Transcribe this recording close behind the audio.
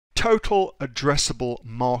total addressable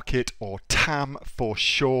market, or TAM for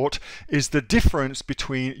short, is the difference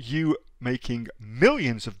between you making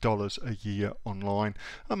millions of dollars a year online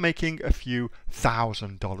and making a few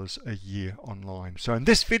 $1,000s a year online. So in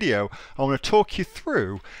this video, I want to talk you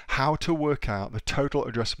through how to work out the total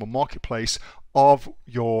addressable marketplace of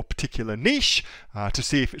your particular niche to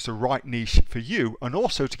see if it's the right niche for you, and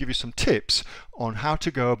also to give you some tips on how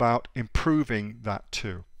to go about improving that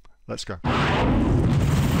too. Let's go.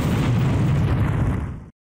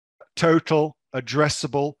 Total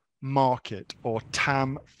addressable market, or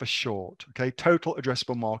TAM for short. Okay, total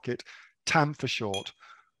addressable market, TAM for short.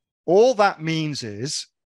 All that means is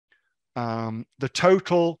the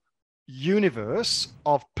total universe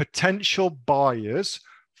of potential buyers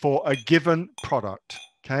for a given product.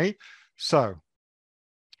 Okay, so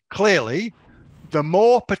clearly, the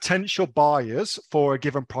more potential buyers for a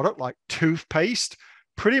given product, like toothpaste,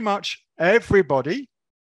 pretty much everybody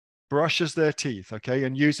brushes their teeth, okay,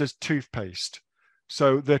 and uses toothpaste.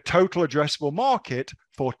 So the total addressable market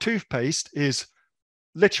for toothpaste is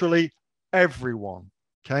literally everyone,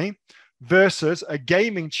 okay? Versus a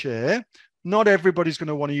gaming chair. Not everybody's going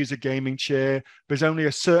to want to use a gaming chair. There's only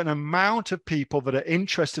a certain amount of people that are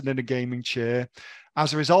interested in a gaming chair.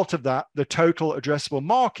 As a result of that, the total addressable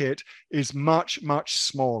market is much, much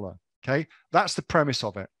smaller, okay? That's the premise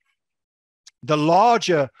of it. The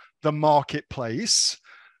larger the marketplace,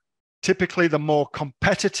 typically the more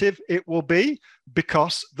competitive it will be,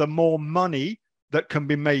 because the more money that can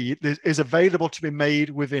be made is available to be made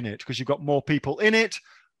within it, because you've got more people in it,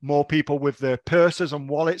 more people with their purses and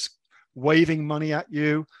wallets waving money at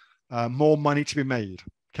you, more money to be made.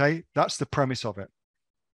 Okay, that's the premise of it.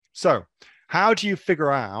 So how do you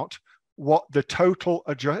figure out what the total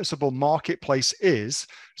addressable marketplace is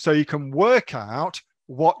so you can work out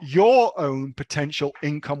what your own potential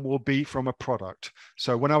income will be from a product?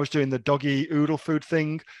 So when I was doing the doggy oodle food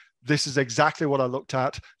thing, this is exactly what I looked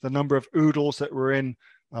at, the number of oodles that were in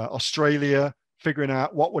Australia, figuring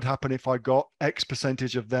out what would happen if I got X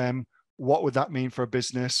percentage of them, what would that mean for a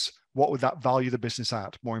business, what would that value the business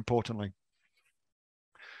at, more importantly.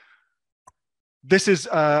 This is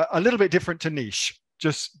a little bit different to niche,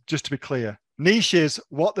 just to be clear. Niche is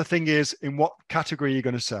what the thing is, in what category you're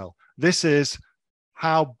going to sell. This is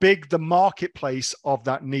how big the marketplace of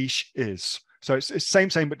that niche is. So it's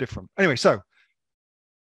same, but different. Anyway, so a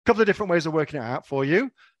couple of different ways of working it out for you.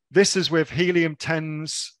 This is with Helium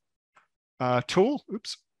 10's tool.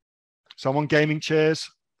 Oops. So I'm on gaming chairs.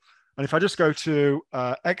 And if I just go to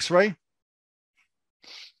X-ray,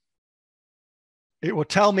 it will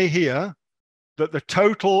tell me here that the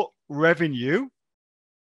total revenue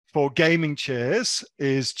for gaming chairs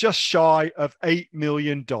is just shy of $8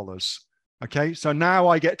 million. Okay, so now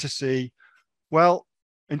I get to see, well,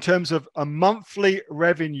 in terms of a monthly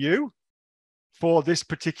revenue for this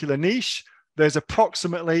particular niche, there's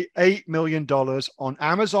approximately $8 million on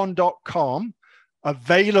Amazon.com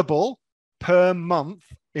available per month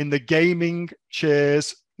in the gaming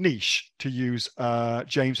chairs niche, to use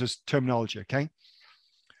James's terminology, okay?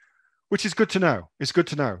 Which is good to know. It's good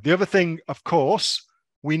to know. The other thing, of course,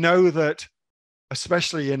 we know that,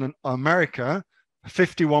 especially in America,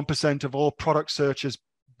 51% of all product searches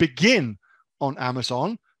begin on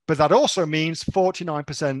Amazon, but that also means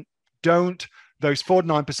 49% don't. Those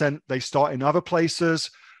 49%, they start in other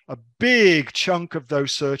places. A big chunk of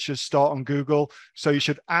those searches start on Google. So you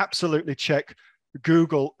should absolutely check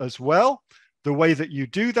Google as well. The way that you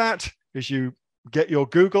do that is you get your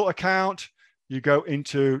Google account, you go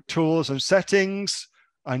into tools and settings,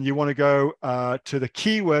 and you want to go to the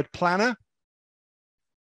keyword planner.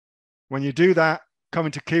 When you do that, come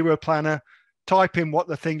into keyword planner, type in what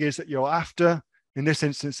the thing is that you're after. In this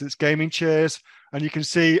instance, it's gaming chairs. And you can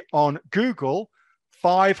see on Google,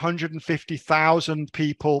 550,000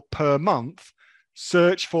 people per month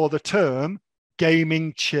search for the term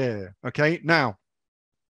gaming chair. Okay, now,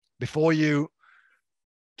 before you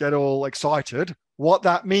get all excited, what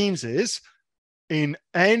that means is, in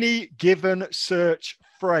any given search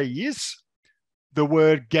phrase, the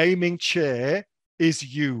word gaming chair is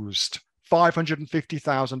used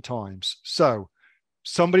 550,000 times. So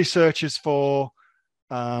somebody searches for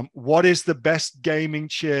what is the best gaming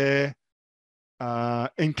chair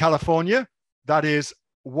in California? That is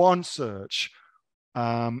one search.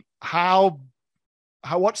 What's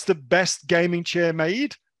the best gaming chair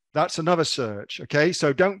made? That's another search. Okay,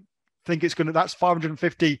 so don't think it's gonna, that's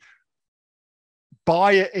 550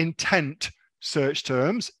 buyer intent search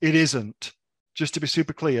terms. It isn't, just to be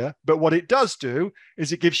super clear. But what it does do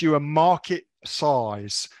is it gives you a market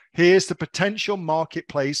size. Here's the potential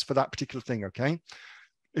marketplace for that particular thing, okay?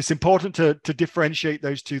 It's important to differentiate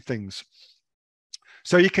those two things.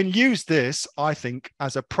 So you can use this, I think,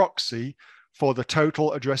 as a proxy for the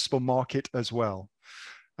total addressable market as well.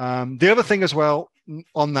 The other thing as well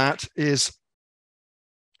on that is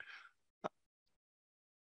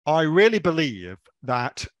I really believe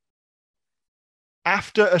that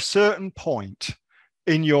after a certain point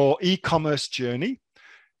in your e-commerce journey,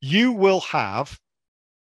 you will have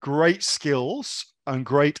great skills and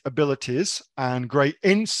great abilities and great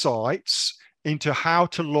insights into how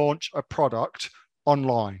to launch a product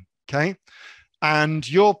online, okay? And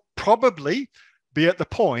you'll probably be at the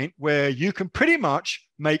point where you can pretty much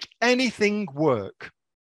make anything work.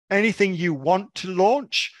 Anything you want to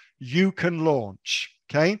launch, you can launch,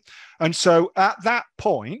 okay? And so at that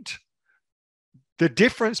point, the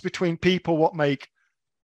difference between people what make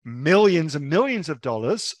millions and millions of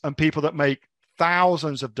dollars and people that make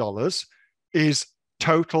thousands of dollars is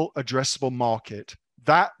total addressable market.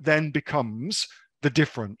 That then becomes the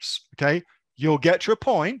difference, okay? You'll get to a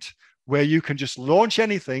point where you can just launch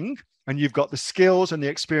anything and you've got the skills and the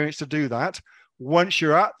experience to do that. Once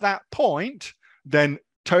you're at that point, then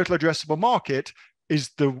total addressable market is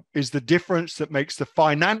the difference that makes the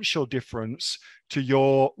financial difference to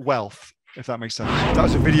your wealth, if that makes sense. That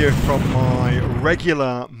was a video from my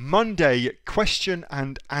regular Monday question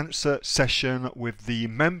and answer session with the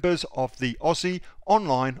members of the Aussie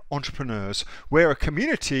Online Entrepreneurs. We're a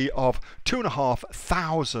community of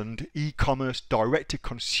 2,500 e-commerce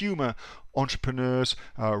direct-to-consumer entrepreneurs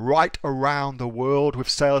right around the world with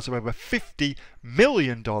sales of over $50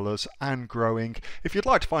 million and growing. If you'd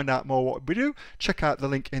like to find out more what we do, check out the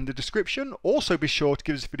link in the description. Also be sure to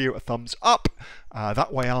give this video a thumbs up.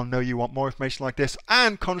 That way I'll know you want more information like this,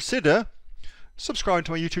 and consider subscribing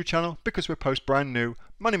to my YouTube channel because we post brand new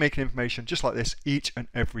money making information just like this each and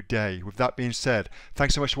every day. With that being said,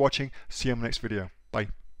 thanks so much for watching. See you on the next video. Bye.